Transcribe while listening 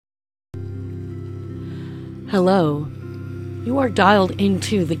Hello. You are dialed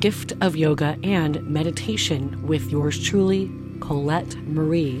into the gift of yoga and meditation with yours truly, Colette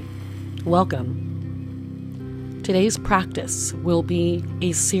Marie. Welcome. Today's practice will be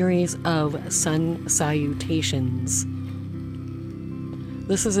a series of sun salutations.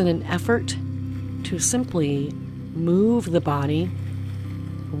 This is in an effort to simply move the body,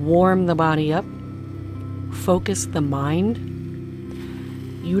 warm the body up, focus the mind,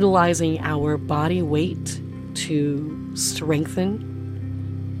 utilizing our body weight to strengthen,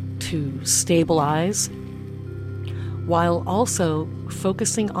 to stabilize, while also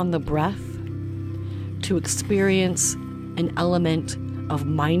focusing on the breath to experience an element of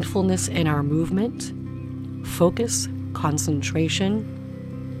mindfulness in our movement, focus, concentration,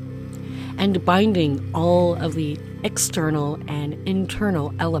 and binding all of the external and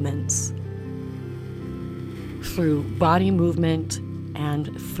internal elements through body movement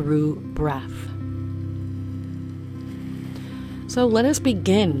and through breath. So let us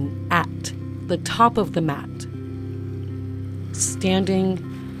begin at the top of the mat, standing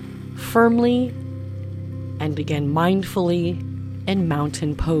firmly and again mindfully in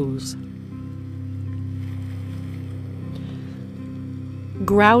mountain pose.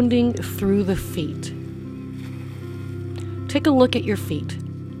 Grounding through the feet. Take a look at your feet.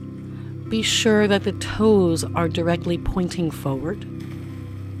 Be sure that the toes are directly pointing forward.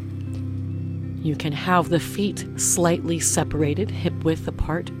 You can have the feet slightly separated, hip width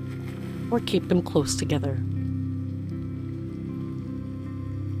apart, or keep them close together.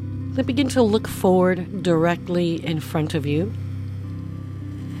 Then begin to look forward directly in front of you.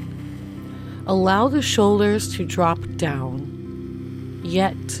 Allow the shoulders to drop down,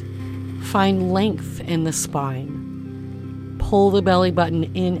 yet find length in the spine. Pull the belly button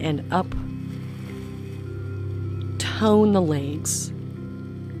in and up. Tone the legs.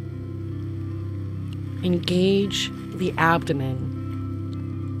 Engage the abdomen.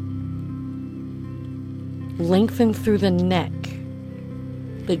 Lengthen through the neck.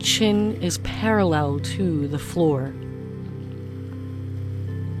 The chin is parallel to the floor.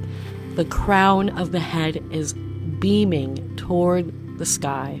 The crown of the head is beaming toward the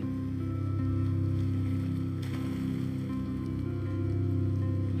sky.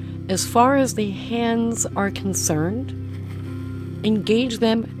 As far as the hands are concerned, engage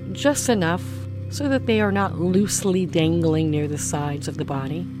them just enough so that they are not loosely dangling near the sides of the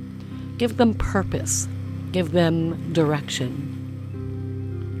body. Give them purpose. Give them direction.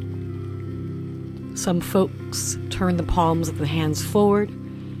 Some folks turn the palms of the hands forward.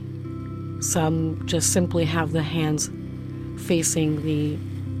 Some just simply have the hands facing the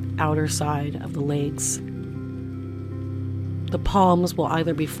outer side of the legs. The palms will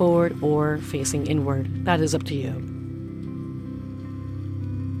either be forward or facing inward. That is up to you.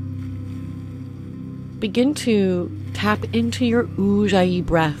 Begin to tap into your Ujjayi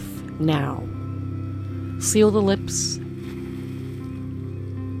breath now. Seal the lips.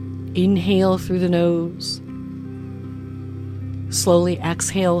 Inhale through the nose. Slowly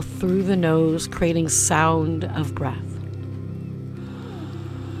exhale through the nose, creating sound of breath.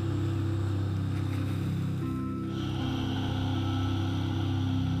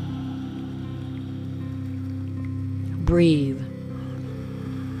 Breathe.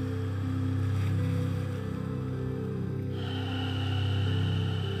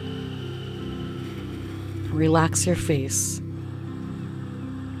 Relax your face.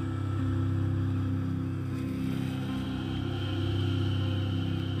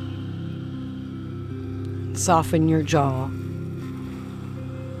 Soften your jaw.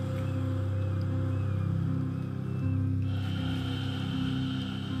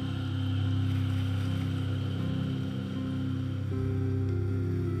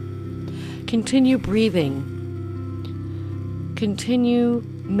 Continue breathing. Continue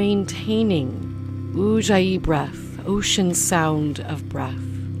maintaining Ujjayi breath, ocean sound of breath.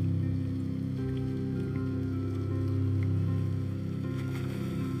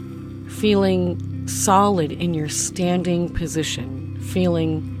 Feeling solid in your standing position,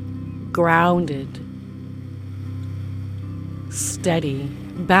 feeling grounded, steady,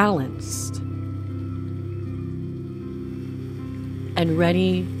 balanced, and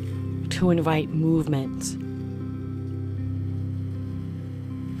ready to invite movement.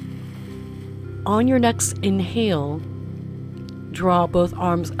 On your next inhale, draw both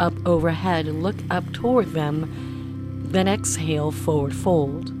arms up overhead and look up toward them, then exhale, forward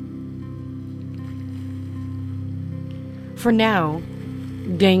fold. For now,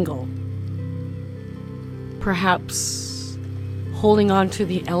 dangle. Perhaps holding on to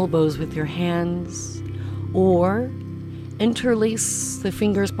the elbows with your hands, or Interlace the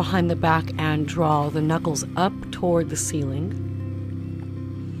fingers behind the back and draw the knuckles up toward the ceiling.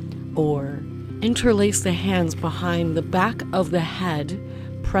 Or interlace the hands behind the back of the head,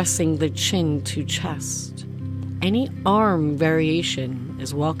 pressing the chin to chest. Any arm variation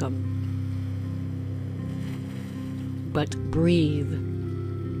is welcome. But breathe.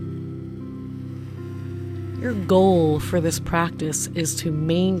 Your goal for this practice is to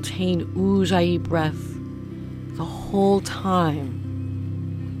maintain Ujjayi breath the whole time,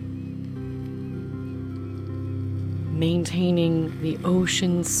 maintaining the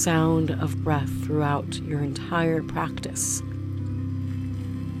ocean sound of breath throughout your entire practice.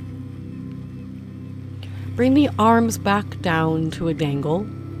 Bring the arms back down to a dangle.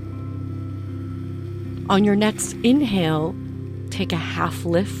 On your next inhale, take a half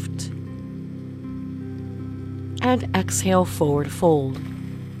lift and exhale, forward fold.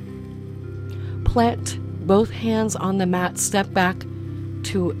 Plant both hands on the mat, step back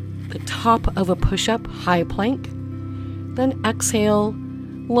to the top of a push-up, high plank. Then exhale,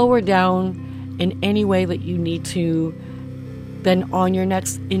 lower down in any way that you need to. Then on your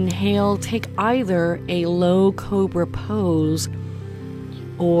next inhale, take either a low cobra pose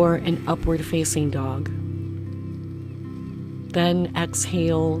or an upward facing dog. Then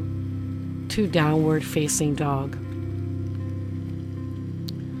exhale to downward facing dog.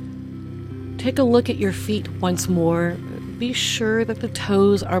 Take a look at your feet once more. Be sure that the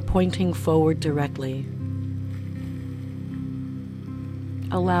toes are pointing forward directly.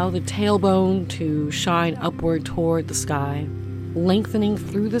 Allow the tailbone to shine upward toward the sky, lengthening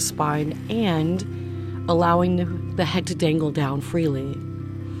through the spine and allowing the head to dangle down freely.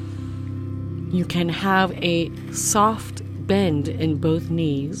 You can have a soft bend in both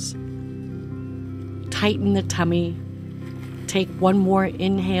knees. Tighten the tummy. Take one more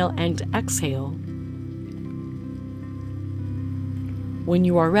inhale and exhale. When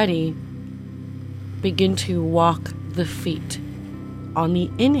you are ready, begin to walk the feet on the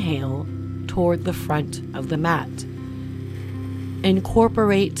inhale toward the front of the mat.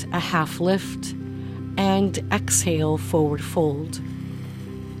 Incorporate a half lift and exhale, forward fold.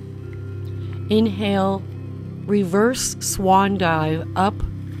 Inhale, reverse swan dive up,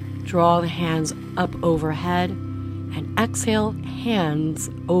 draw the hands up overhead, and exhale, hands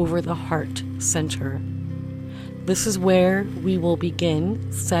over the heart center. This is where we will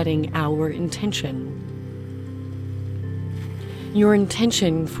begin setting our intention. Your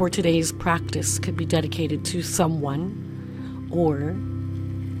intention for today's practice could be dedicated to someone, or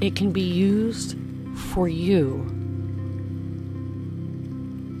it can be used for you.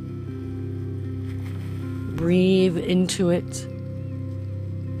 Breathe into it,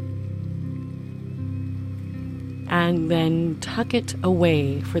 and then tuck it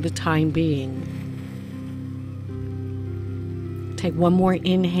away for the time being. Take one more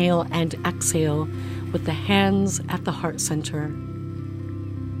inhale and exhale with the hands at the heart center.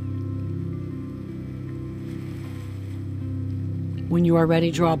 When you are ready,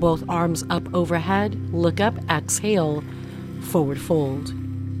 draw both arms up overhead, look up, exhale, forward fold.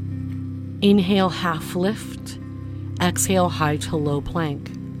 Inhale, half lift, exhale, high to low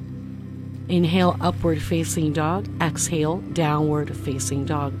plank. Inhale, upward facing dog, exhale, downward facing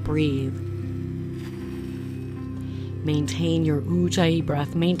dog. Breathe. Maintain your Ujjayi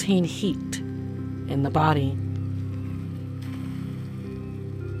breath, maintain heat in the body.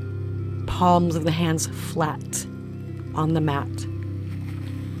 Palms of the hands flat on the mat.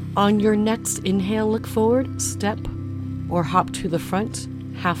 On your next inhale, look forward, step or hop to the front,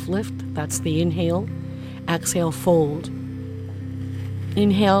 half lift, that's the inhale. Exhale, fold.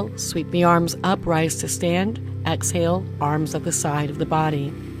 Inhale, sweep the arms up, rise to stand. Exhale, arms at the side of the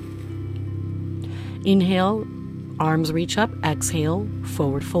body. Inhale, arms reach up, exhale,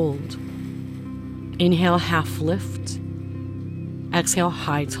 forward fold. Inhale, half lift. Exhale,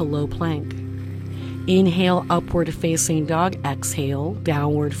 high to low plank. Inhale, upward facing dog. Exhale,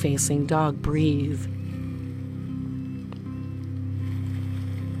 downward facing dog. Breathe.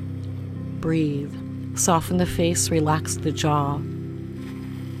 Breathe. Soften the face, relax the jaw.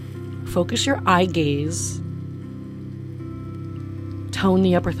 Focus your eye gaze. Tone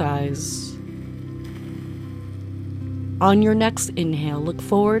the upper thighs. On your next inhale, look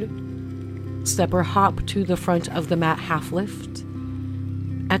forward. Step or hop to the front of the mat, half lift.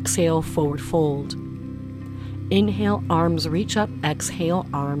 Exhale, forward fold. Inhale, arms reach up. Exhale,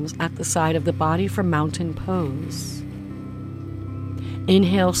 arms at the side of the body for mountain pose.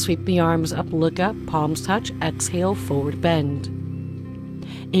 Inhale, sweep the arms up, look up, palms touch. Exhale, forward bend.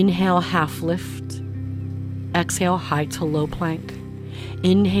 Inhale, half lift. Exhale, high to low plank.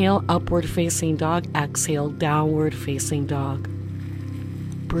 Inhale, upward facing dog. Exhale, downward facing dog.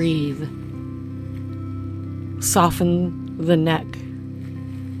 Breathe. Soften the neck.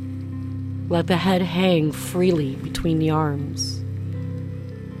 Let the head hang freely between the arms.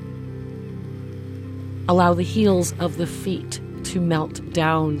 Allow the heels of the feet to melt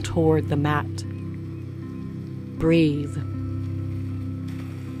down toward the mat. Breathe.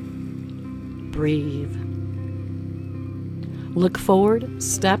 Breathe. Look forward,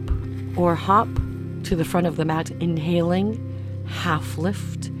 step or hop to the front of the mat, inhaling, half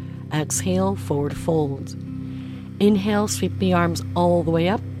lift. Exhale, forward fold. Inhale, sweep the arms all the way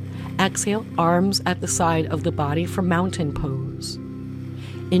up. Exhale, arms at the side of the body for mountain pose.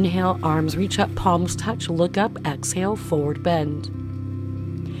 Inhale, arms reach up, palms touch, look up. Exhale, forward bend.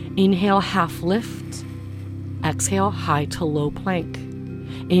 Inhale, half lift. Exhale, high to low plank.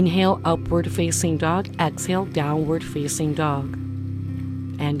 Inhale, upward facing dog. Exhale, downward facing dog.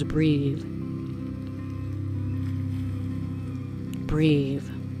 And breathe. Breathe.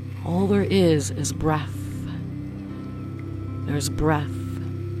 All there is breath. There's breath.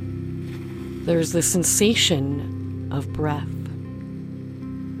 There's the sensation of breath.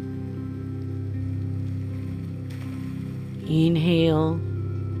 Inhale,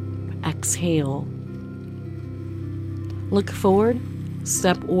 exhale. Look forward,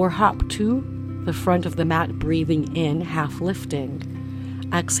 step or hop to the front of the mat, breathing in, half lifting.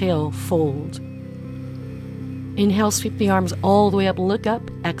 Exhale, fold. Inhale, sweep the arms all the way up, look up.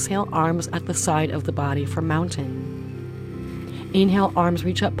 Exhale, arms at the side of the body for mountain. Inhale, arms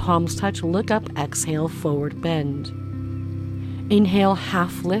reach up, palms touch, look up. Exhale, forward bend. Inhale,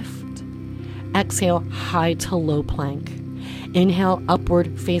 half lift. Exhale, high to low plank. Inhale,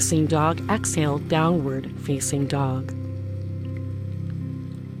 upward facing dog. Exhale, downward facing dog.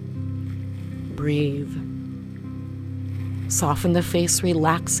 Breathe. Soften the face,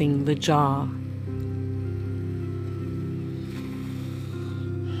 relaxing the jaw.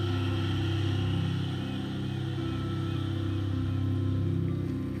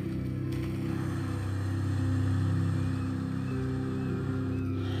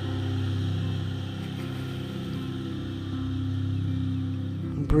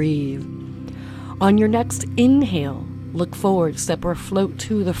 Breathe. On your next inhale, look forward, step or float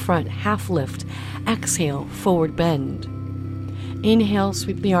to the front, half lift. Exhale, forward bend. Inhale,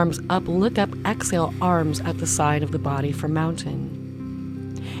 sweep the arms up, look up. Exhale, arms at the side of the body for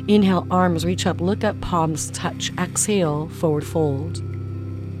mountain. Inhale, arms reach up, look up, palms touch. Exhale, forward fold.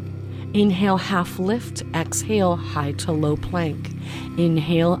 Inhale, half lift. Exhale, high to low plank.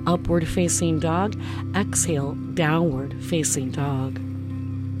 Inhale, upward facing dog. Exhale, downward facing dog.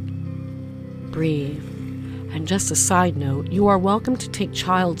 Breathe. And just a side note, you are welcome to take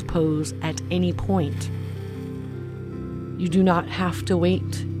child's pose at any point. You do not have to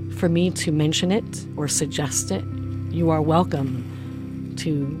wait for me to mention it or suggest it. You are welcome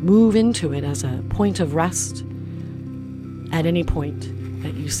to move into it as a point of rest at any point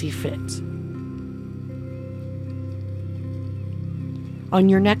that you see fit. On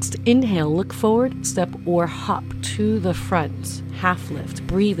your next inhale, look forward, step or hop to the front, half lift,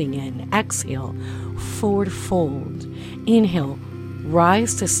 breathing in. Exhale, forward fold. Inhale,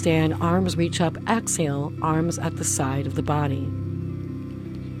 rise to stand, arms reach up. Exhale, arms at the side of the body.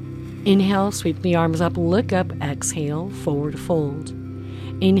 Inhale, sweep the arms up, look up. Exhale, forward fold.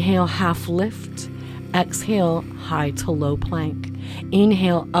 Inhale, half lift. Exhale, high to low plank.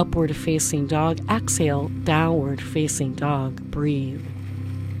 Inhale, upward facing dog. Exhale, downward facing dog. Breathe.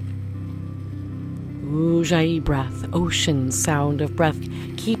 Ujjayi breath, ocean sound of breath,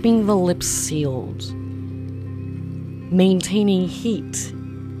 keeping the lips sealed, maintaining heat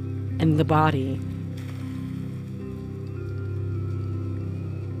in the body.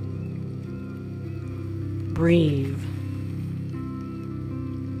 Breathe.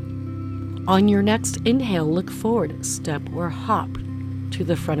 On your next inhale, look forward, step or hop to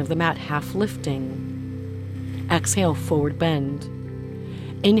the front of the mat, half lifting. Exhale, forward bend.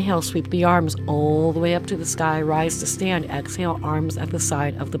 Inhale, sweep the arms all the way up to the sky, rise to stand. Exhale, arms at the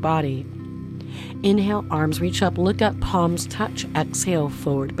side of the body. Inhale, arms reach up, look up, palms touch. Exhale,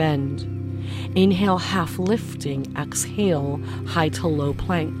 forward bend. Inhale, half lifting. Exhale, high to low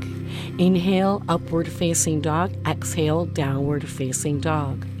plank. Inhale, upward facing dog. Exhale, downward facing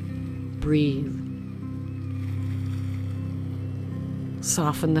dog. Breathe.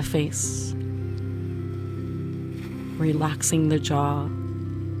 Soften the face, relaxing the jaw.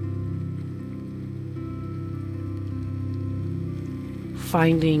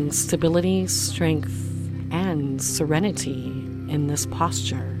 Finding stability, strength, and serenity in this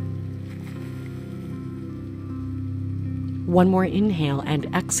posture. One more inhale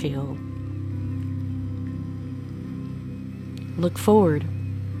and exhale. Look forward.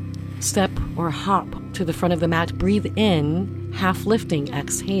 Step or hop to the front of the mat. Breathe in, half lifting.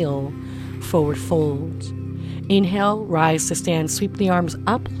 Exhale, forward fold. Inhale, rise to stand. Sweep the arms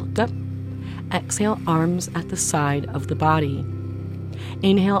up, look up. Exhale, arms at the side of the body.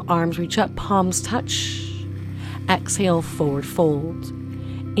 Inhale, arms reach up, palms touch. Exhale, forward fold.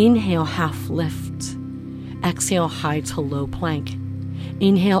 Inhale, half lift. Exhale, high to low plank.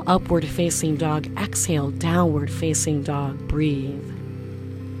 Inhale, upward facing dog. Exhale, downward facing dog. Breathe.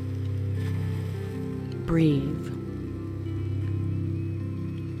 Breathe.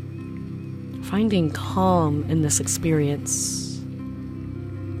 Finding calm in this experience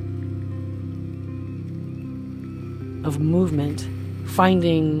of movement.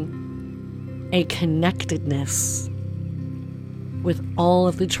 Finding a connectedness with all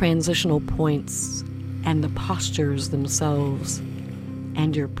of the transitional points and the postures themselves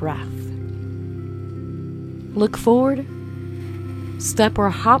and your breath. Look forward. Step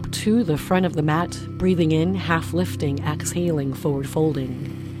or hop to the front of the mat, breathing in, half lifting, exhaling, forward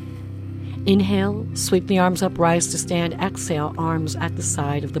folding. Inhale, sweep the arms up, rise to stand. Exhale, arms at the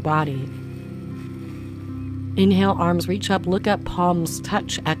side of the body. Inhale, arms reach up, look up, palms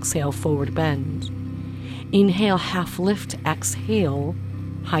touch. Exhale, forward bend. Inhale, half lift. Exhale,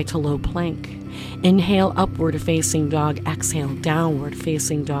 high to low plank. Inhale, upward facing dog. Exhale, downward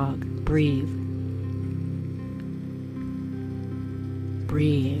facing dog. Breathe.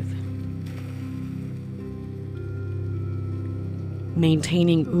 Breathe.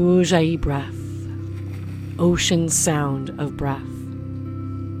 Maintaining Ujjayi breath, ocean sound of breath.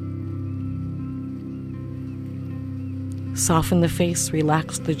 Soften the face,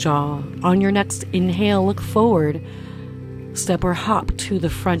 relax the jaw. On your next inhale, look forward. Step or hop to the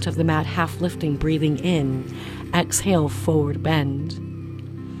front of the mat, half lifting, breathing in. Exhale, forward bend.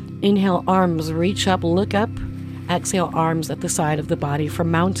 Inhale, arms reach up, look up. Exhale, arms at the side of the body for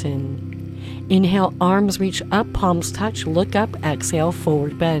mountain. Inhale, arms reach up, palms touch, look up. Exhale,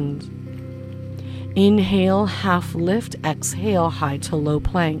 forward bend. Inhale, half lift. Exhale, high to low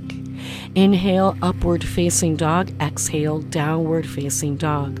plank. Inhale, upward facing dog. Exhale, downward facing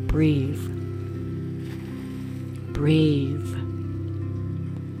dog. Breathe. Breathe.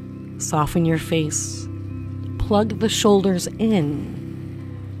 Soften your face. Plug the shoulders in.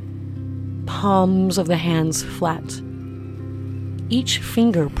 Palms of the hands flat. Each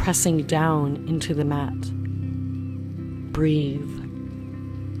finger pressing down into the mat. Breathe.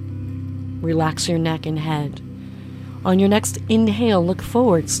 Relax your neck and head. On your next inhale, look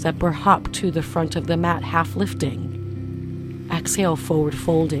forward, step or hop to the front of the mat, half lifting. Exhale, forward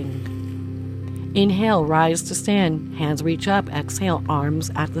folding. Inhale, rise to stand, hands reach up. Exhale, arms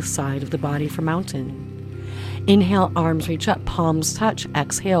at the side of the body for mountain. Inhale, arms reach up, palms touch.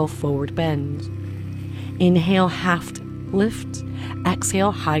 Exhale, forward bend. Inhale, half lift.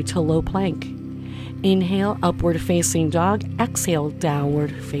 Exhale, high to low plank. Inhale, upward facing dog. Exhale,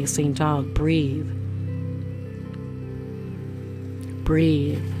 downward facing dog. Breathe.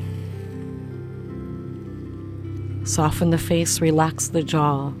 Breathe. Soften the face, relax the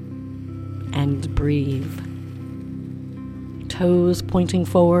jaw, and breathe. Toes pointing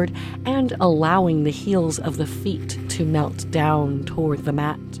forward and allowing the heels of the feet to melt down toward the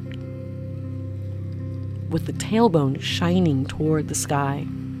mat, with the tailbone shining toward the sky.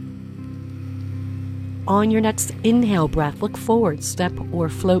 On your next inhale breath, look forward, step or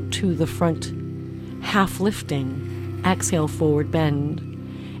float to the front, half lifting. Exhale, forward bend.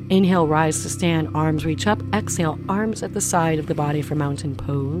 Inhale, rise to stand, arms reach up. Exhale, arms at the side of the body for mountain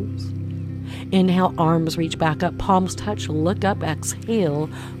pose. Inhale, arms reach back up, palms touch, look up. Exhale,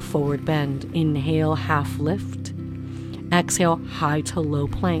 forward bend. Inhale, half lift. Exhale, high to low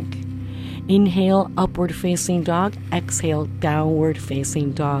plank. Inhale, upward facing dog. Exhale, downward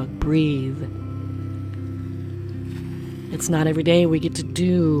facing dog. Breathe. It's not every day we get to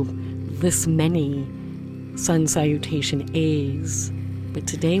do this many Sun Salutation A's, but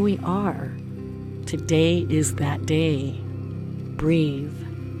today we are. Today is that day. Breathe.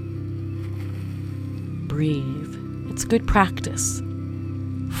 Breathe. It's good practice.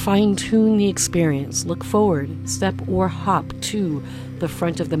 Fine-tune the experience. Look forward, step or hop to the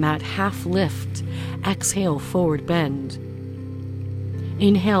front of the mat, half lift. Exhale, forward bend.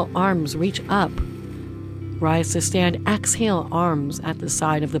 Inhale, arms reach up. Rise to stand. Exhale, arms at the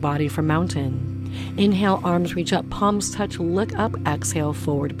side of the body for mountain. Inhale, arms reach up, palms touch, look up. Exhale,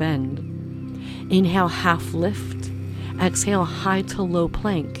 forward bend. Inhale, half lift. Exhale, high to low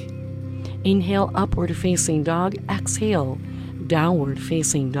plank. Inhale, upward facing dog. Exhale, downward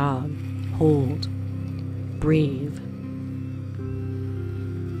facing dog. Hold. Breathe.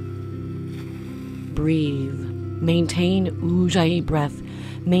 Breathe. Maintain Ujjayi breath.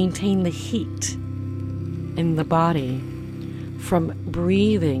 Maintain the heat in the body from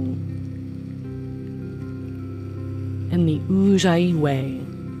breathing in the Ujjayi way.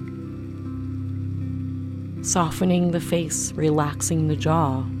 Softening the face, relaxing the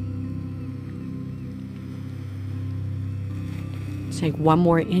jaw. Take one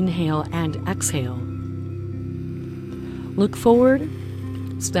more inhale and exhale. Look forward,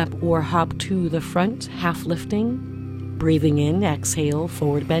 step or hop to the front, half lifting. Breathing in, exhale,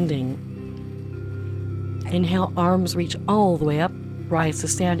 forward bending. Inhale, arms reach all the way up. Rise to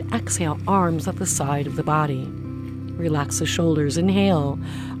stand, exhale, arms at the side of the body. Relax the shoulders. Inhale,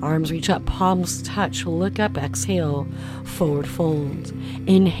 arms reach up, palms touch, look up, exhale, forward fold.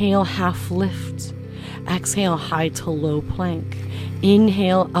 Inhale, half lift. Exhale, high to low plank.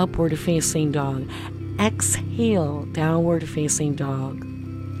 Inhale, upward facing dog. Exhale, downward facing dog.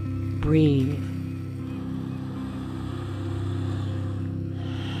 Breathe.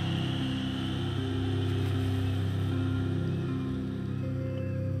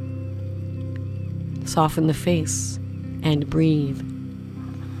 Soften the face and breathe.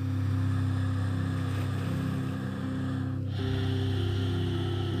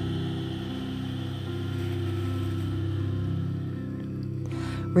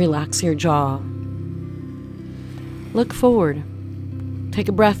 Relax your jaw. Look forward. Take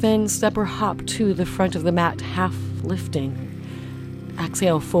a breath in, step or hop to the front of the mat, half lifting.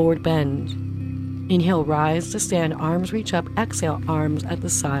 Exhale, forward bend. Inhale, rise to stand, arms reach up. Exhale, arms at the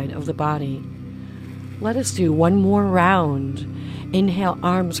side of the body. Let us do one more round. Inhale,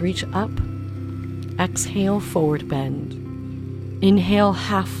 arms reach up. Exhale, forward bend. Inhale,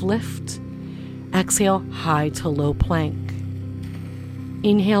 half lift. Exhale, high to low plank.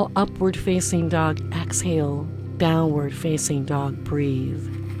 Inhale, upward facing dog. Exhale, downward facing dog. Breathe.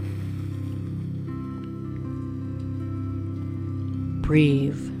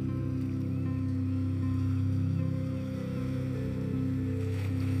 Breathe.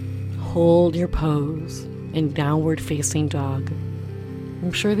 Hold your pose in downward facing dog.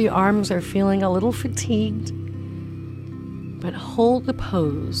 I'm sure the arms are feeling a little fatigued, but hold the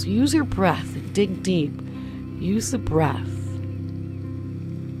pose. Use your breath. Dig deep. Use the breath.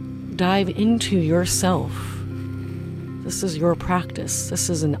 Dive into yourself. This is your practice. This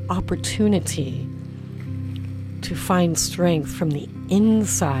is an opportunity to find strength from the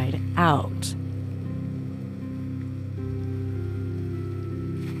inside out.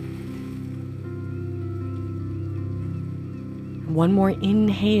 One more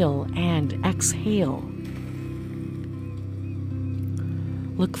inhale and exhale.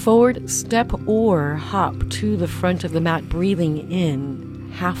 Look forward, step or hop to the front of the mat, breathing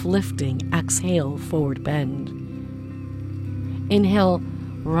in, half lifting. Exhale, forward bend. Inhale,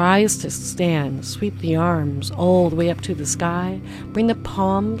 rise to stand. Sweep the arms all the way up to the sky. Bring the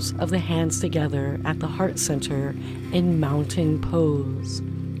palms of the hands together at the heart center in mountain pose.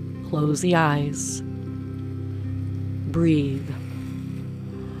 Close the eyes. Breathe.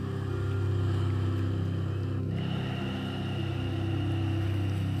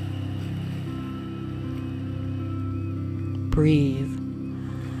 Breathe.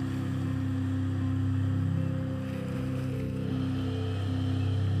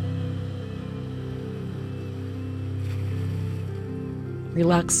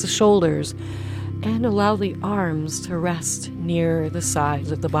 Relax the shoulders and allow the arms to rest near the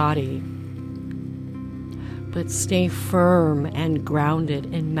sides of the body. But stay firm and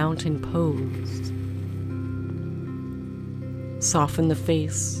grounded in mountain pose. Soften the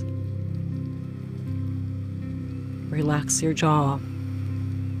face. Relax your jaw.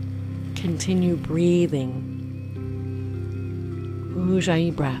 Continue breathing.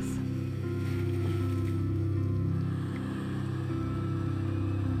 Ujjayi breath.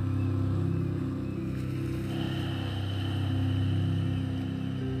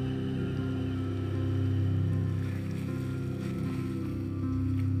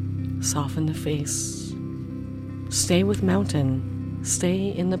 Soften the face. Stay with mountain. Stay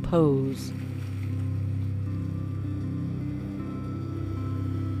in the pose.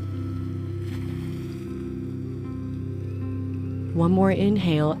 One more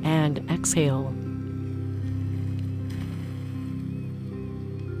inhale and exhale.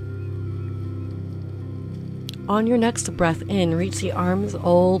 On your next breath in, reach the arms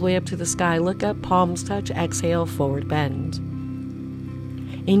all the way up to the sky. Look up, palms touch. Exhale, forward bend.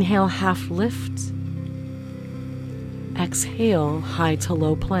 Inhale, half lift. Exhale, high to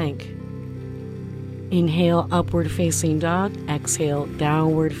low plank. Inhale, upward facing dog. Exhale,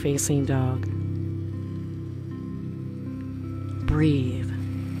 downward facing dog. Breathe.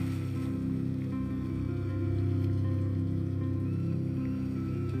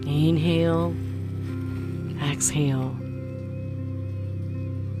 Inhale, exhale.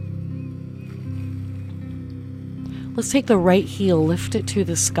 Let's take the right heel, lift it to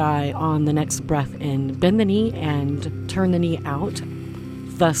the sky on the next breath in. Bend the knee and turn the knee out,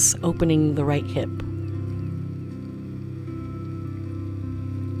 thus opening the right hip.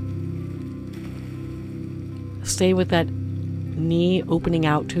 Stay with that knee opening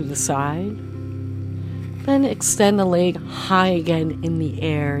out to the side. Then extend the leg high again in the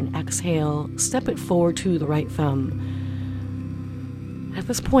air and exhale. Step it forward to the right thumb. At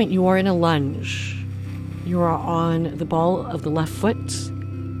this point, you are in a lunge. You are on the ball of the left foot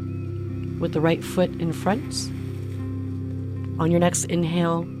with the right foot in front. On your next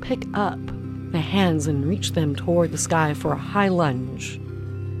inhale, pick up the hands and reach them toward the sky for a high lunge.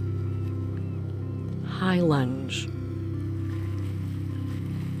 High lunge.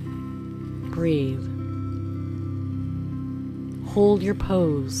 Breathe. Hold your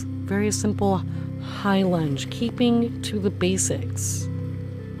pose. Very simple high lunge, keeping to the basics.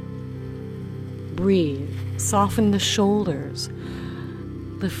 Breathe. Soften the shoulders.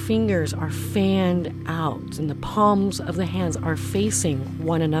 The fingers are fanned out and the palms of the hands are facing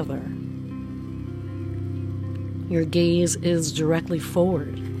one another. Your gaze is directly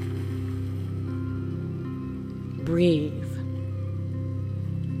forward. Breathe.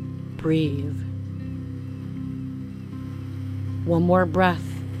 Breathe. One more breath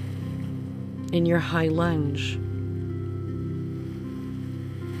in your high lunge.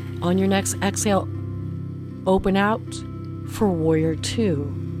 On your next exhale, open out for Warrior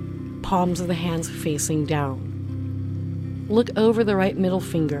 2. Palms of the hands facing down. Look over the right middle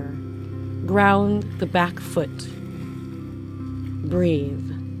finger. Ground the back foot. Breathe.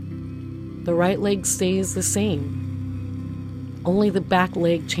 The right leg stays the same. Only the back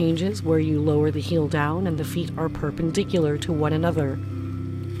leg changes where you lower the heel down and the feet are perpendicular to one another.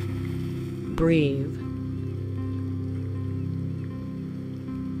 Breathe.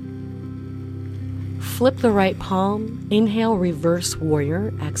 Flip the right palm. Inhale, reverse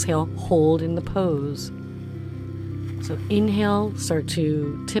warrior. Exhale, hold in the pose. So inhale, start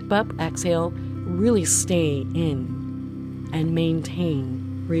to tip up. Exhale, really stay in and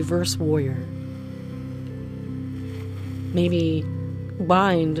maintain reverse warrior. Maybe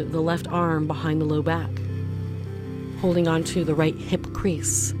bind the left arm behind the low back, holding onto the right hip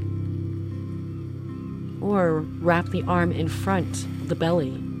crease. Or wrap the arm in front of the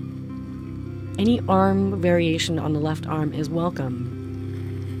belly. Any arm variation on the left arm is welcome.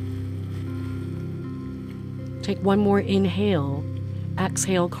 Take one more inhale.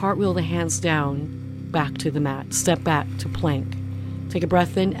 Exhale, cartwheel the hands down, back to the mat. Step back to plank. Take a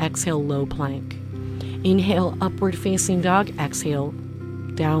breath in, exhale, low plank. Inhale, upward facing dog. Exhale,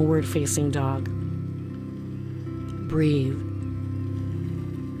 downward facing dog. Breathe.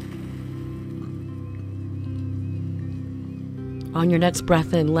 On your next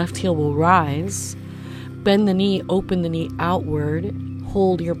breath in, left heel will rise. Bend the knee, open the knee outward.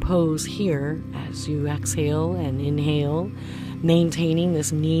 Hold your pose here as you exhale and inhale, maintaining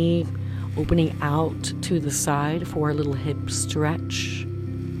this knee opening out to the side for a little hip stretch.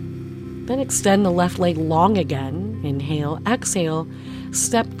 Then extend the left leg long again. Inhale, exhale,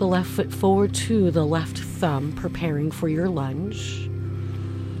 step the left foot forward to the left thumb, preparing for your lunge.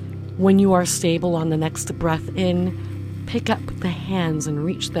 When you are stable on the next breath in, pick up the hands and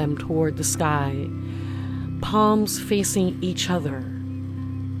reach them toward the sky, palms facing each other.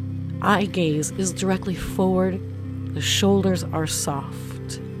 Eye gaze is directly forward. The shoulders are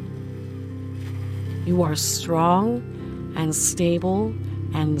soft. You are strong and stable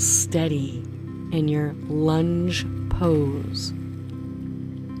and steady in your lunge pose.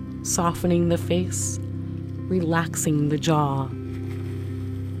 Softening the face, relaxing the jaw.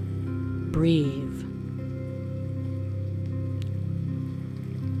 Breathe.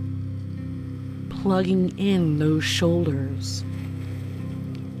 Plugging in those shoulders.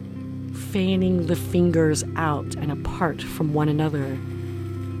 Fanning the fingers out and apart from one another.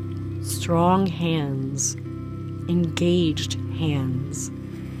 Strong hands, engaged hands.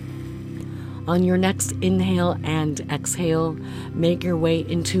 On your next inhale and exhale, make your way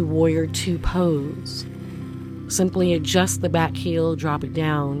into Warrior 2 pose. Simply adjust the back heel, drop it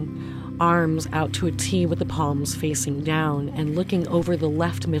down, arms out to a T with the palms facing down and looking over the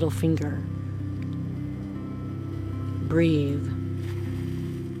left middle finger. Breathe.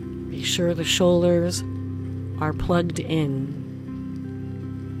 Be sure the shoulders are plugged in.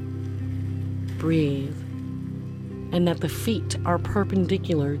 Breathe. And that the feet are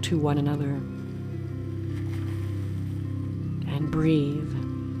perpendicular to one another. And breathe.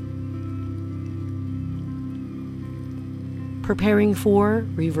 Preparing for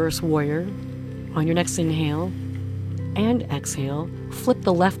reverse warrior. On your next inhale and exhale, flip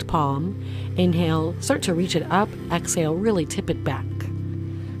the left palm. Inhale, start to reach it up. Exhale, really tip it back.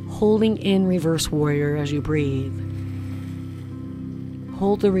 Holding in reverse warrior as you breathe.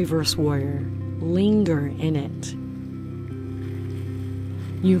 Hold the reverse warrior. Linger in it.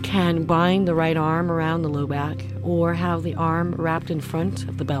 You can bind the right arm around the low back or have the arm wrapped in front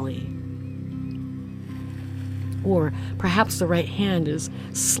of the belly. Or perhaps the right hand is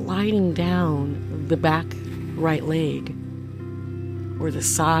sliding down the back right leg or the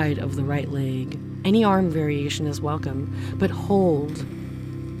side of the right leg. Any arm variation is welcome, but hold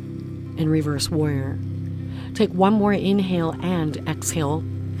in reverse warrior. Take one more inhale and exhale.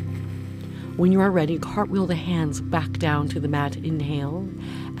 When you are ready, cartwheel the hands back down to the mat. Inhale,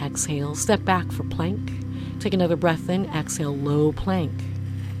 exhale, step back for plank. Take another breath in, exhale, low plank.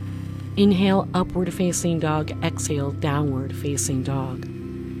 Inhale, upward facing dog. Exhale, downward facing dog.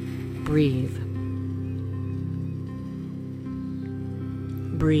 Breathe.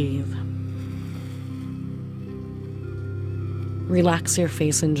 Breathe. Relax your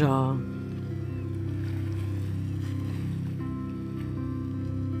face and jaw.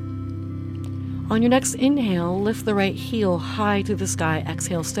 On your next inhale, lift the right heel high to the sky.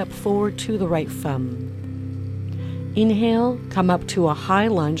 Exhale, step forward to the right thumb. Inhale, come up to a high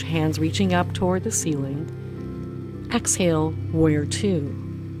lunge, hands reaching up toward the ceiling. Exhale, warrior two.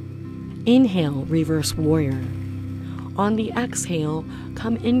 Inhale, reverse warrior. On the exhale,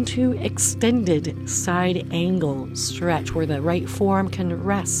 come into extended side angle stretch where the right forearm can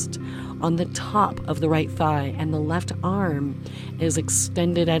rest on the top of the right thigh and the left arm is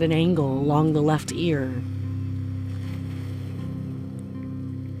extended at an angle along the left ear.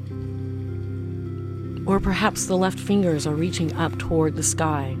 Or perhaps the left fingers are reaching up toward the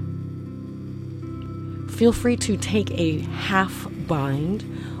sky. Feel free to take a half bind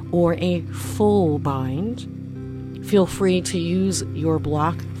or a full bind. Feel free to use your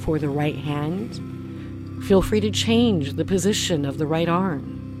block for the right hand. Feel free to change the position of the right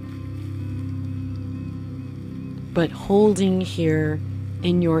arm. But holding here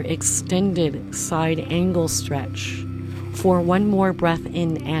in your extended side angle stretch for one more breath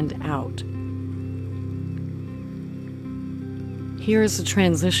in and out. Here's the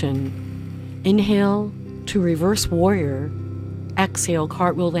transition. Inhale to reverse warrior. Exhale,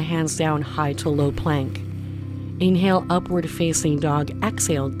 cartwheel the hands down high to low plank. Inhale, upward facing dog.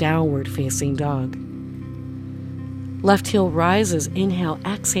 Exhale, downward facing dog. Left heel rises. Inhale,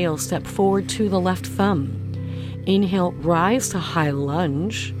 exhale, step forward to the left thumb. Inhale, rise to high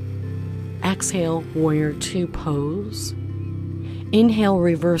lunge. Exhale, warrior two pose. Inhale,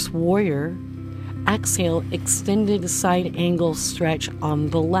 reverse warrior. Exhale, extended side angle stretch on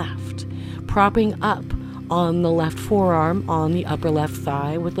the left, propping up on the left forearm on the upper left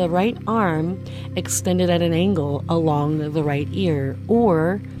thigh with the right arm extended at an angle along the right ear,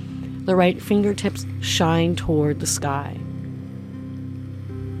 or the right fingertips shine toward the sky.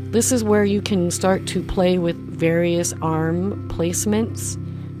 This is where you can start to play with various arm placements,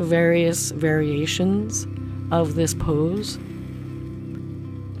 various variations of this pose.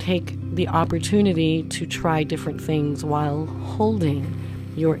 Take the opportunity to try different things while holding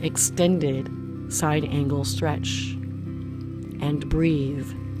your extended side angle stretch. And breathe.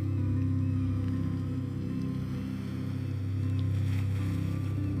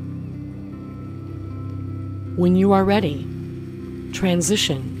 When you are ready,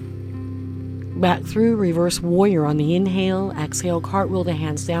 transition back through reverse warrior on the inhale. Exhale, cartwheel the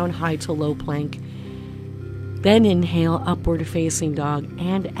hands down high to low plank. Then inhale, upward facing dog,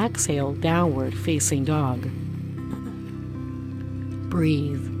 and exhale, downward facing dog.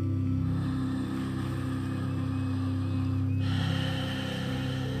 Breathe.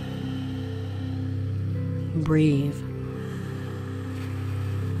 Breathe.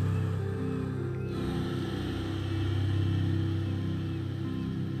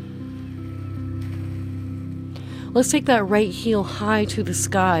 Let's take that right heel high to the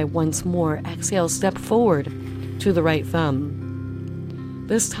sky once more. Exhale, step forward to the right thumb.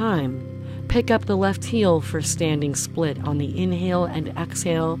 This time, pick up the left heel for standing split on the inhale and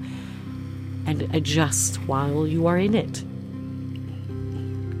exhale, and adjust while you are in it.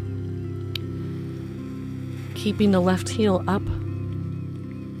 Keeping the left heel up,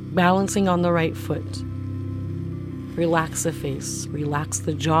 balancing on the right foot. Relax the face, relax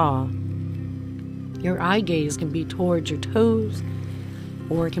the jaw. Your eye gaze can be towards your toes,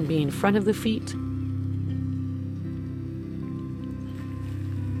 or it can be in front of the feet,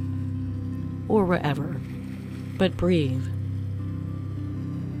 or wherever. But breathe.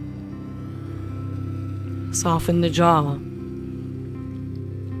 Soften the jaw.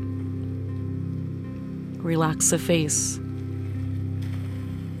 relax the face.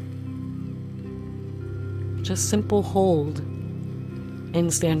 Just simple hold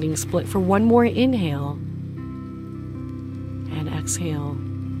in standing split for one more inhale and exhale.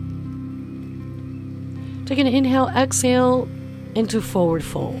 Take an inhale, exhale into forward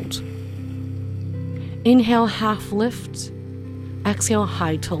fold. Inhale, half lift. Exhale,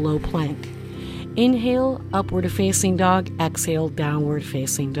 high to low plank. Inhale, upward facing dog. Exhale, downward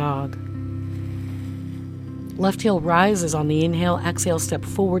facing dog. Left heel rises on the inhale. Exhale, step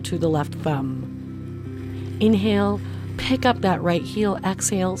forward to the left thumb. Inhale, pick up that right heel.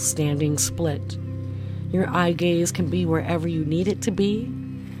 Exhale, standing split. Your eye gaze can be wherever you need it to be,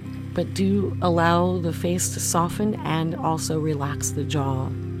 but do allow the face to soften and also relax the jaw.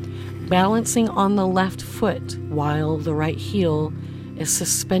 Balancing on the left foot while the right heel is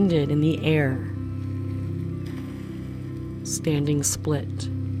suspended in the air. Standing split.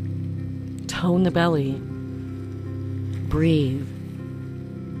 Tone the belly. Breathe.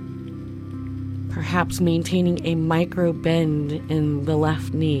 Perhaps maintaining a micro bend in the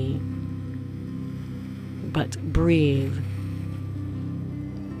left knee. But breathe.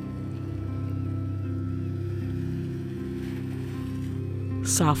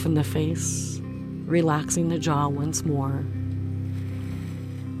 Soften the face, relaxing the jaw once more.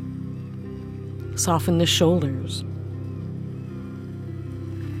 Soften the shoulders.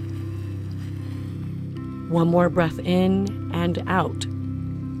 One more breath in and out.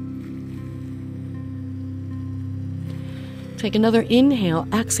 Take another inhale,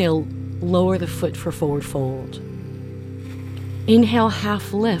 exhale, lower the foot for forward fold. Inhale,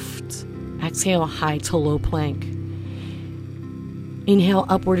 half lift. Exhale, high to low plank. Inhale,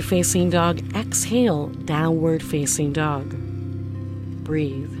 upward facing dog. Exhale, downward facing dog.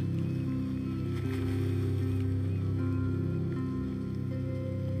 Breathe.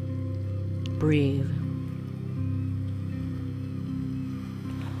 Breathe.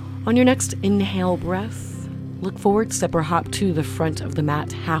 On your next inhale breath, look forward, step or hop to the front of the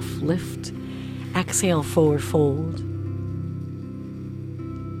mat, half lift. Exhale, forward fold.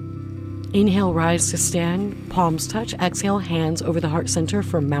 Inhale, rise to stand, palms touch. Exhale, hands over the heart center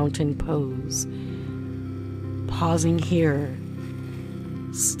for mountain pose. Pausing here,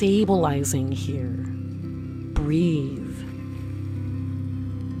 stabilizing here. Breathe.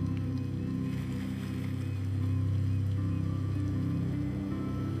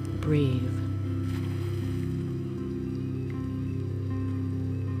 Breathe.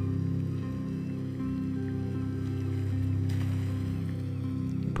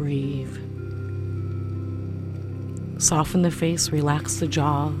 Breathe. Soften the face, relax the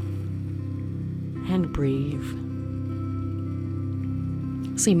jaw, and breathe.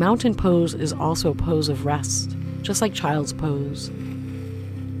 See, mountain pose is also a pose of rest, just like child's pose.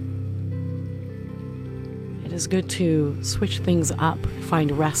 It is good to switch things up,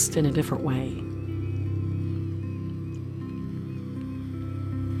 find rest in a different way.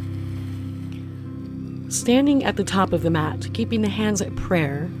 Standing at the top of the mat, keeping the hands at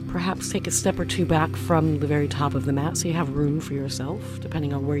prayer, perhaps take a step or two back from the very top of the mat so you have room for yourself,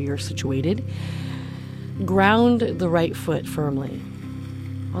 depending on where you're situated. Ground the right foot firmly.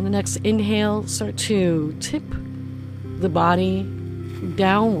 On the next inhale, start to tip the body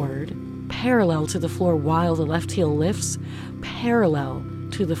downward, parallel to the floor while the left heel lifts, parallel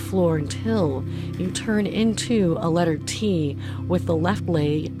to the floor until you turn into a letter T with the left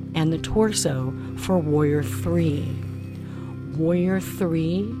leg and the torso for Warrior 3. Warrior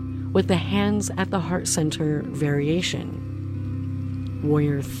 3 with the hands at the heart center variation.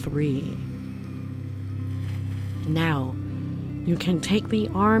 Warrior 3. Now, you can take the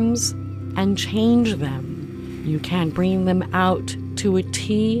arms and change them. You can bring them out to a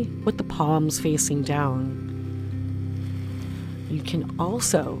T with the palms facing down. You can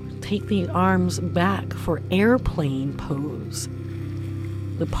also take the arms back for airplane pose,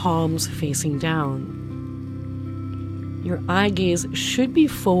 the palms facing down. Your eye gaze should be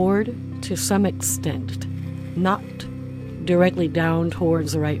forward to some extent, not directly down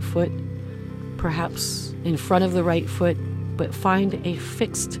towards the right foot, perhaps in front of the right foot, but find a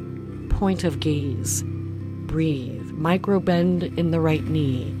fixed point of gaze. Breathe. Micro bend in the right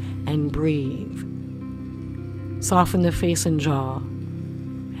knee and breathe. Soften the face and jaw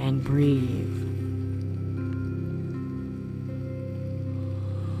and breathe.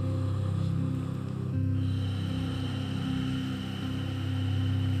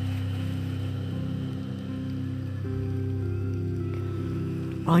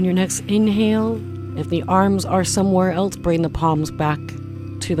 On your next inhale, if the arms are somewhere else, bring the palms back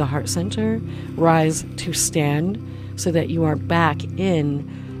to the heart center. Rise to stand so that you are back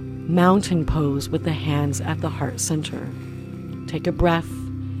in mountain pose with the hands at the heart center. Take a breath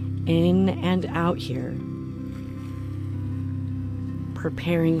in and out here,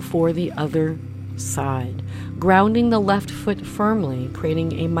 preparing for the other side. Grounding the left foot firmly,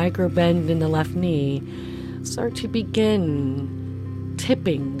 creating a micro bend in the left knee. Start to begin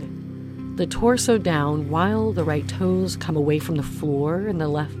tipping the torso down while the right toes come away from the floor and the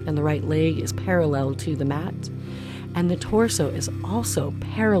left and the right leg is parallel to the mat. And the torso is also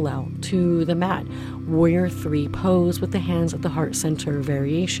parallel to the mat. Warrior 3 pose with the hands at the heart center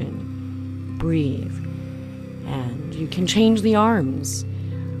variation. Breathe. And you can change the arms.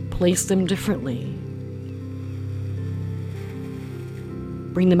 Place them differently.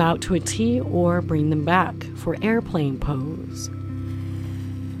 Bring them out to a T or bring them back for airplane pose.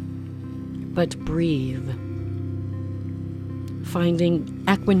 But breathe. Finding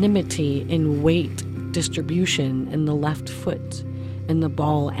equanimity in weight distribution in the left foot, in the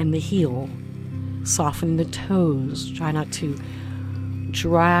ball and the heel. Soften the toes. Try not to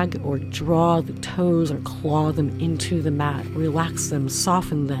drag or draw the toes or claw them into the mat. Relax them,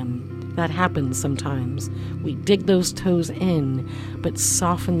 soften them. That happens sometimes. We dig those toes in, but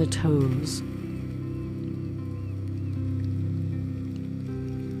soften the toes.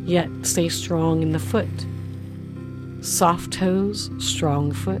 Yet stay strong in the foot. Soft toes,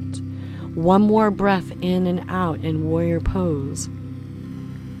 strong foot. One more breath in and out in warrior pose.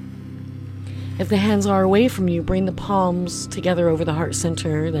 If the hands are away from you, bring the palms together over the heart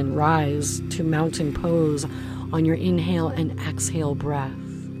center, then rise to mountain pose on your inhale and exhale breath.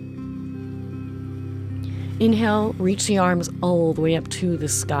 Inhale, reach the arms all the way up to the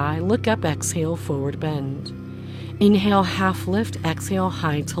sky. Look up, exhale, forward bend. Inhale, half lift. Exhale,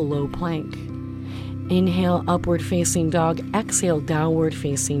 high to low plank. Inhale, upward facing dog. Exhale, downward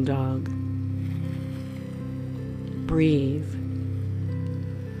facing dog. Breathe.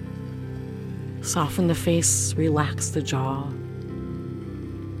 Soften the face, relax the jaw.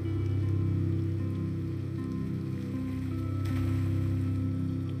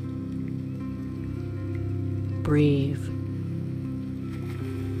 Breathe.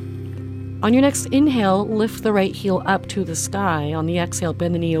 On your next inhale, lift the right heel up to the sky. On the exhale,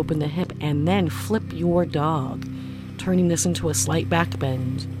 bend the knee, open the hip, and then flip your dog, turning this into a slight back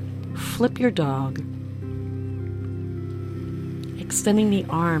bend. Flip your dog. Extending the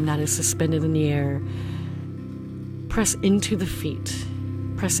arm that is suspended in the air. Press into the feet.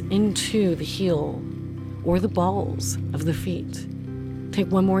 Press into the heel or the balls of the feet. Take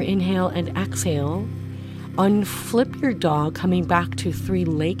one more inhale and exhale. Unflip your dog, coming back to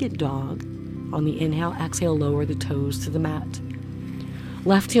three-legged dog. On the inhale, exhale, lower the toes to the mat.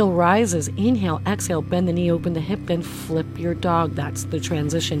 Left heel rises. Inhale, exhale, bend the knee, open the hip, then flip your dog. That's the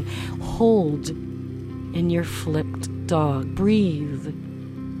transition. Hold in your flipped dog. Breathe.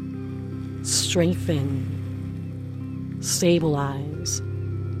 Strengthen. Stabilize.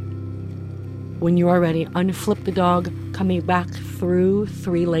 When you are ready, unflip the dog, coming back through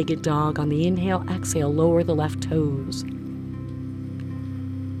three-legged dog. On the inhale, exhale, lower the left toes.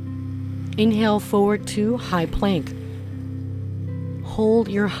 Inhale forward to high plank. Hold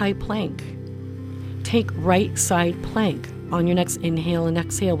your high plank. Take right side plank on your next inhale and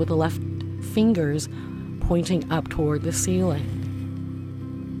exhale with the left fingers pointing up toward the ceiling.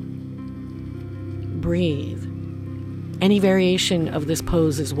 Breathe. Any variation of this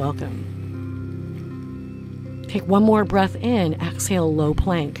pose is welcome. Take one more breath in, exhale, low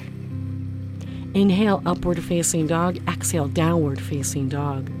plank. Inhale, upward facing dog, exhale, downward facing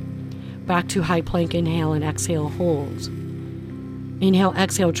dog. Back to high plank, inhale and exhale, hold. Inhale,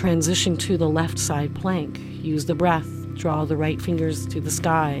 exhale, transition to the left side plank. Use the breath, draw the right fingers to the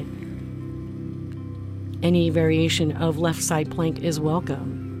sky. Any variation of left side plank is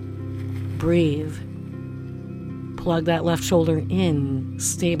welcome. Breathe. Plug that left shoulder in,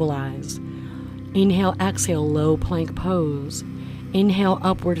 stabilize. Inhale, exhale, low plank pose. Inhale,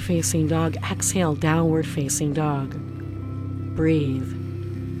 upward facing dog. Exhale, downward facing dog. Breathe.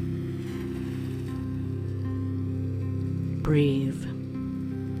 Breathe.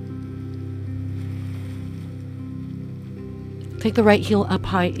 Take the right heel up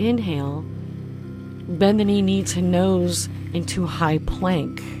high, inhale. Bend the knee to nose into high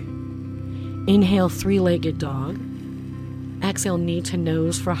plank. Inhale, three-legged dog. Exhale, knee to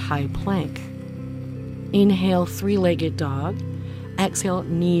nose for high plank. Inhale, three-legged dog. Exhale,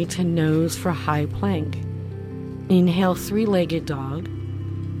 knee to nose for high plank. Inhale, three-legged dog.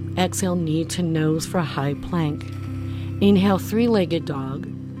 Exhale, knee to nose for high plank. Inhale, three-legged dog.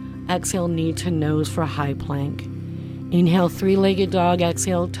 Exhale, knee to nose for high plank. Inhale, three-legged dog.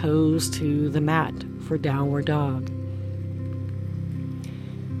 Exhale, toes to the mat for downward dog.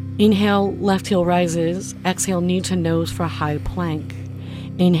 Inhale, left heel rises. Exhale, knee to nose for high plank.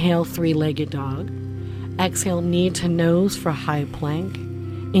 Inhale, three-legged dog. Exhale, knee to nose for high plank.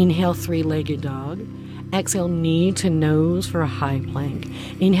 Inhale, three-legged dog. Exhale, knee to nose for a high plank.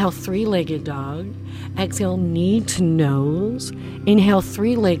 Inhale, three-legged dog. Exhale, knee to nose. Inhale,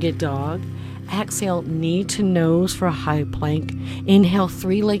 three-legged dog. Exhale, knee to nose for a high plank. Inhale,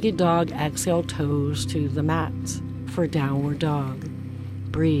 three-legged dog. Exhale, toes to the mat for downward dog.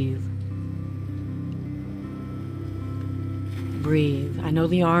 Breathe. Breathe. I know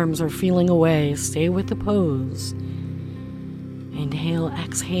the arms are feeling away. Stay with the pose. Inhale,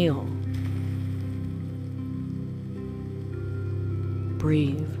 exhale.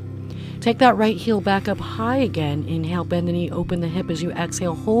 Breathe. Take that right heel back up high again. Inhale, bend the knee, open the hip as you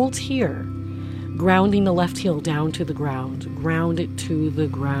exhale. Hold here. Grounding the left heel down to the ground. Ground it to the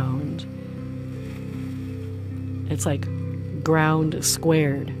ground. It's like ground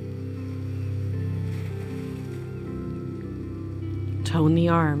squared. Tone the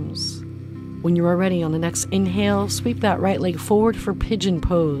arms. When you are ready, on the next inhale, sweep that right leg forward for pigeon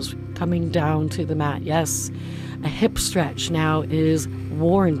pose, coming down to the mat. Yes, a hip stretch now is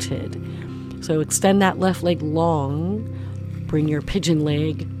warranted. So extend that left leg long. Bring your pigeon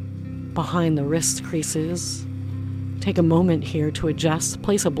leg behind the wrist creases. Take a moment here to adjust.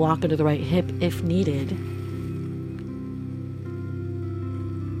 Place a block under the right hip if needed.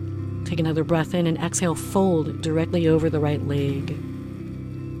 Take another breath in and exhale, fold directly over the right leg.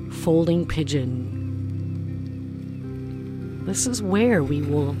 Folding pigeon. This is where we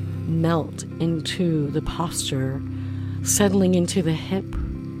will melt into the posture, settling into the hip,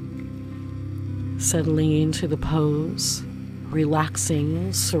 settling into the pose,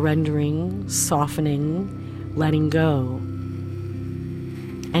 relaxing, surrendering, softening, letting go.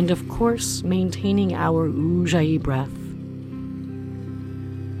 And of course, maintaining our Ujjayi breath.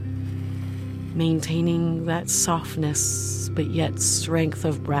 Maintaining that softness, but yet strength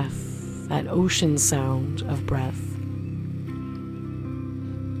of breath, that ocean sound of breath.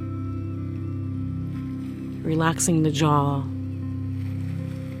 Relaxing the jaw.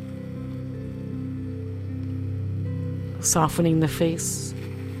 Softening the face.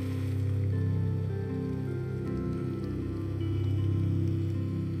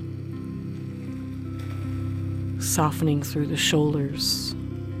 Softening through the shoulders.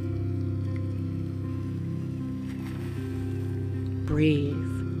 Breathe.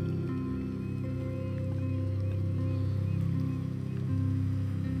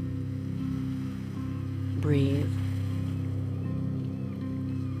 Breathe.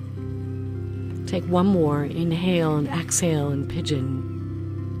 Take one more. Inhale and exhale and pigeon.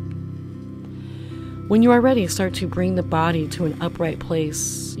 When you are ready, start to bring the body to an upright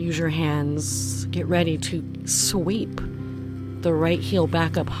place. Use your hands. Get ready to sweep the right heel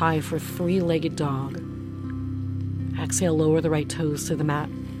back up high for three-legged dog. Exhale, lower the right toes to the mat.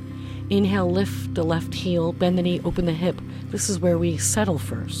 Inhale, lift the left heel, bend the knee, open the hip. This is where we settle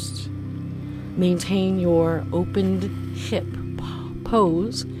first. Maintain your opened hip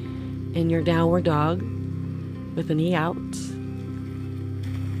pose in your downward dog with the knee out.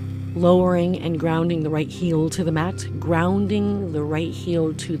 Lowering and grounding the right heel to the mat. Grounding the right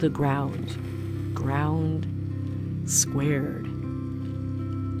heel to the ground. Ground squared.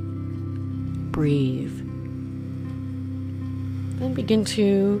 Breathe. Then begin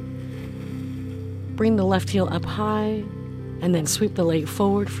to bring the left heel up high and then sweep the leg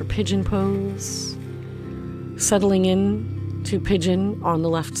forward for pigeon pose. Settling in to pigeon on the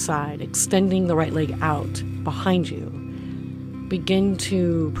left side, extending the right leg out behind you. Begin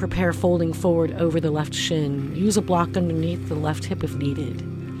to prepare folding forward over the left shin. Use a block underneath the left hip if needed.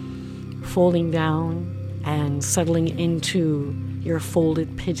 Folding down and settling into your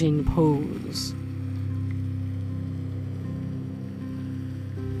folded pigeon pose.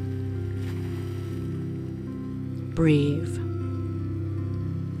 Breathe.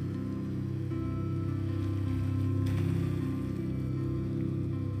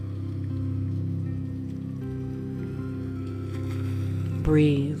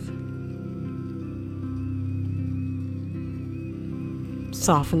 Breathe.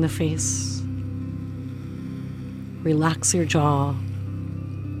 Soften the face. Relax your jaw.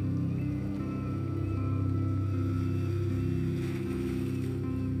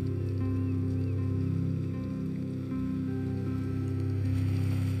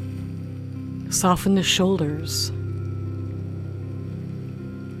 Soften the shoulders.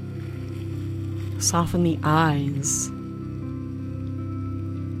 Soften the eyes.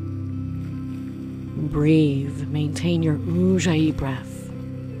 Breathe. Maintain your Ujjayi breath.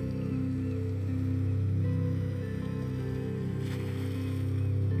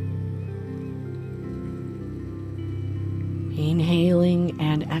 Inhaling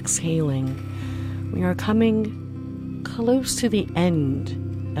and exhaling. We are coming close to the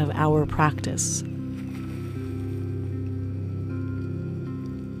end of our practice.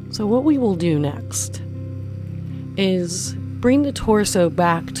 So what we will do next is bring the torso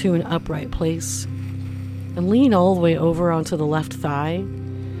back to an upright place and lean all the way over onto the left thigh.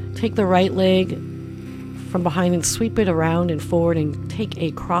 Take the right leg from behind and sweep it around and forward and take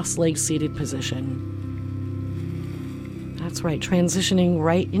a cross-legged seated position. That's right, transitioning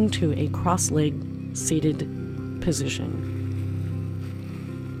right into a cross-legged seated position.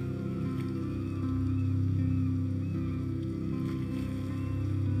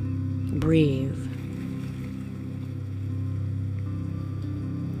 Breathe.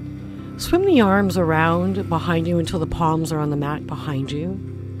 Swim the arms around behind you until the palms are on the mat behind you.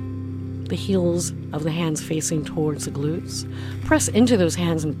 The heels of the hands facing towards the glutes. Press into those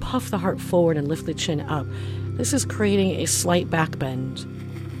hands and puff the heart forward and lift the chin up. This is creating a slight back bend.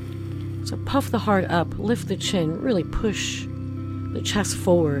 So puff the heart up, lift the chin, really push the chest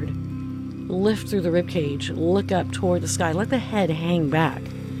forward. Lift through the rib cage, look up toward the sky. Let the head hang back.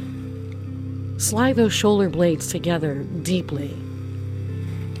 Slide those shoulder blades together deeply.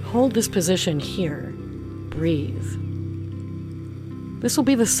 Hold this position here. Breathe. This will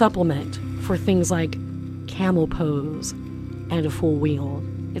be the supplement for things like camel pose and a full wheel.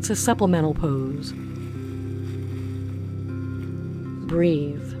 It's a supplemental pose.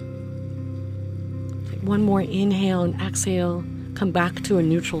 Breathe. Take one more inhale and exhale. Come back to a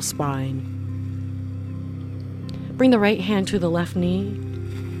neutral spine. Bring the right hand to the left knee.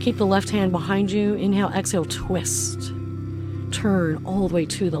 Keep the left hand behind you. Inhale, exhale, twist. Turn all the way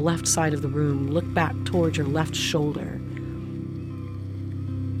to the left side of the room. Look back towards your left shoulder.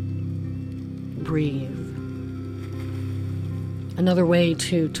 Breathe. Another way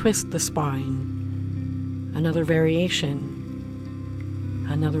to twist the spine. Another variation.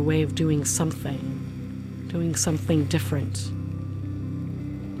 Another way of doing something different.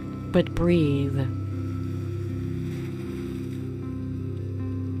 But breathe.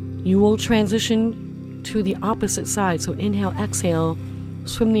 You will transition to the opposite side. So inhale, exhale,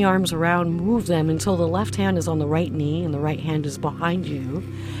 swim the arms around, move them until the left hand is on the right knee and the right hand is behind you,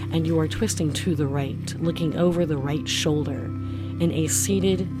 and you are twisting to the right, looking over the right shoulder in a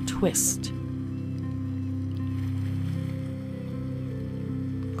seated twist.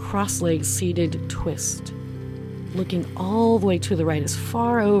 Cross-legged seated twist, looking all the way to the right, as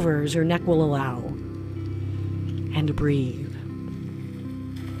far over as your neck will allow. And breathe.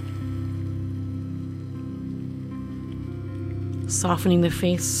 Softening the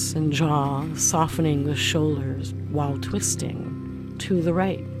face and jaw, softening the shoulders while twisting to the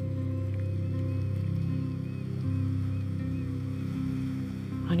right.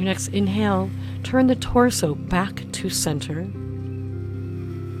 On your next inhale, turn the torso back to center.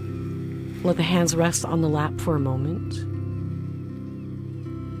 Let the hands rest on the lap for a moment.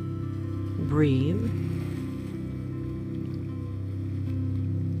 Breathe.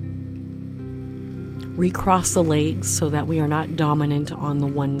 Recross the legs so that we are not dominant on the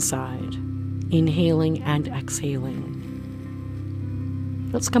one side. Inhaling and exhaling.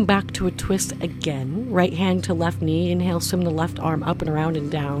 Let's come back to a twist again. Right hand to left knee. Inhale, swim the left arm up and around and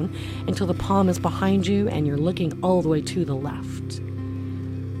down until the palm is behind you and you're looking all the way to the left.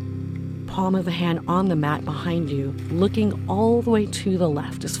 Palm of the hand on the mat behind you, looking all the way to the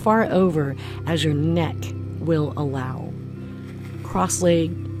left, as far over as your neck will allow.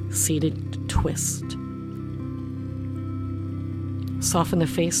 Cross-legged seated twist. Soften the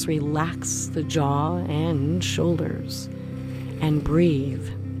face, relax the jaw and shoulders, and breathe.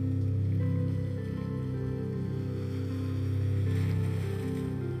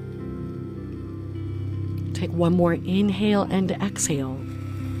 Take one more inhale and exhale.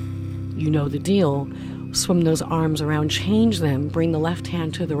 You know the deal. Swim those arms around, change them, bring the left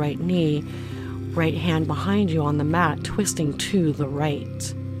hand to the right knee, right hand behind you on the mat, twisting to the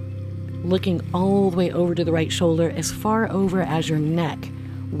right. Looking all the way over to the right shoulder, as far over as your neck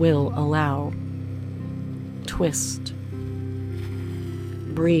will allow. Twist.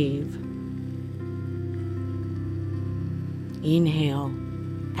 Breathe. Inhale.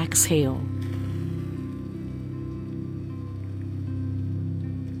 Exhale.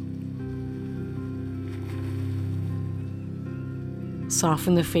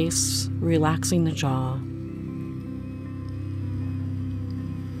 Soften the face, relaxing the jaw.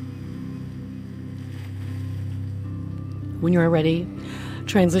 When you are ready,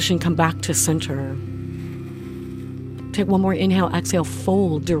 transition, come back to center. Take one more inhale, exhale,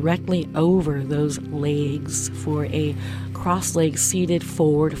 fold directly over those legs for a cross-leg seated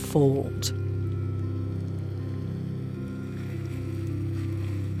forward fold.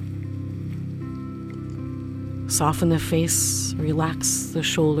 Soften the face, relax the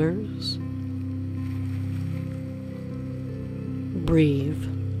shoulders. Breathe.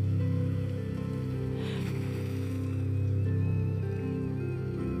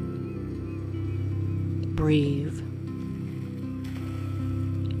 Breathe.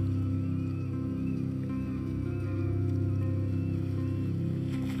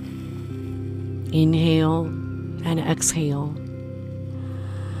 Inhale and exhale.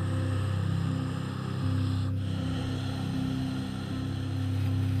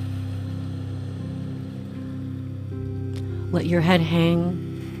 Let your head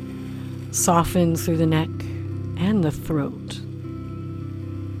hang, soften through the neck and the throat.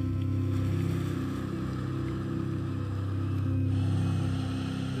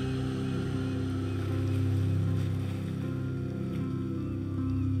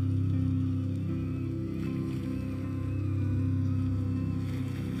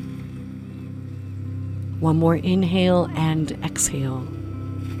 One more inhale and exhale.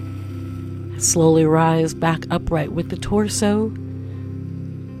 Slowly rise back upright with the torso.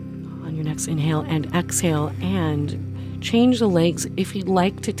 On your next inhale and exhale, and change the legs. If you'd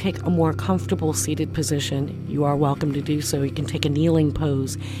like to take a more comfortable seated position, you are welcome to do so. You can take a kneeling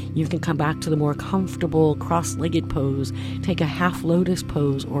pose. You can come back to the more comfortable cross-legged pose, take a half lotus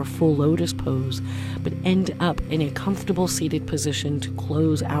pose or full lotus pose, but end up in a comfortable seated position to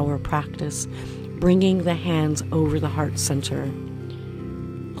close our practice, bringing the hands over the heart center.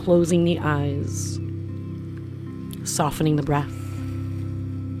 Closing the eyes, softening the breath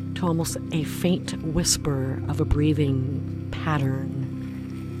to almost a faint whisper of a breathing pattern.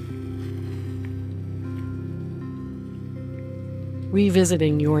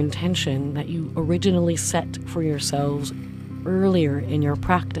 Revisiting your intention that you originally set for yourselves earlier in your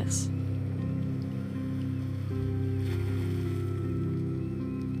practice.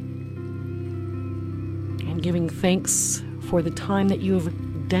 And giving thanks for the time that you have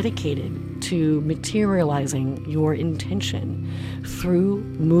dedicated to materializing your intention through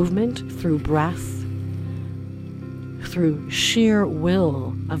movement, through breath, through sheer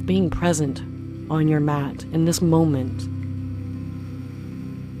will of being present on your mat in this moment.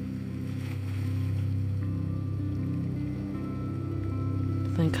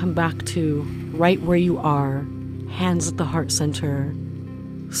 Then come back to right where you are, hands at the heart center,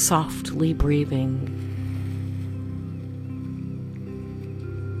 softly breathing.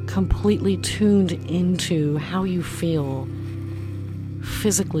 Completely tuned into how you feel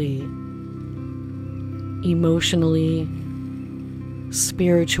physically, emotionally,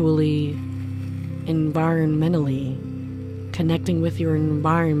 spiritually, environmentally, connecting with your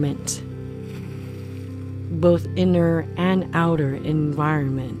environment, both inner and outer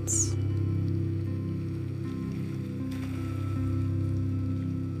environments.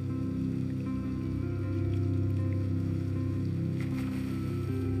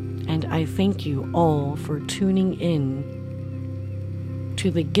 And I thank you all for tuning in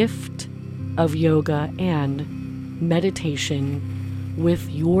to the gift of yoga and meditation with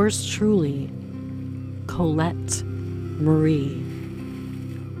yours truly, Colette Marie.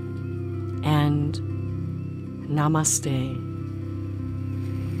 And namaste.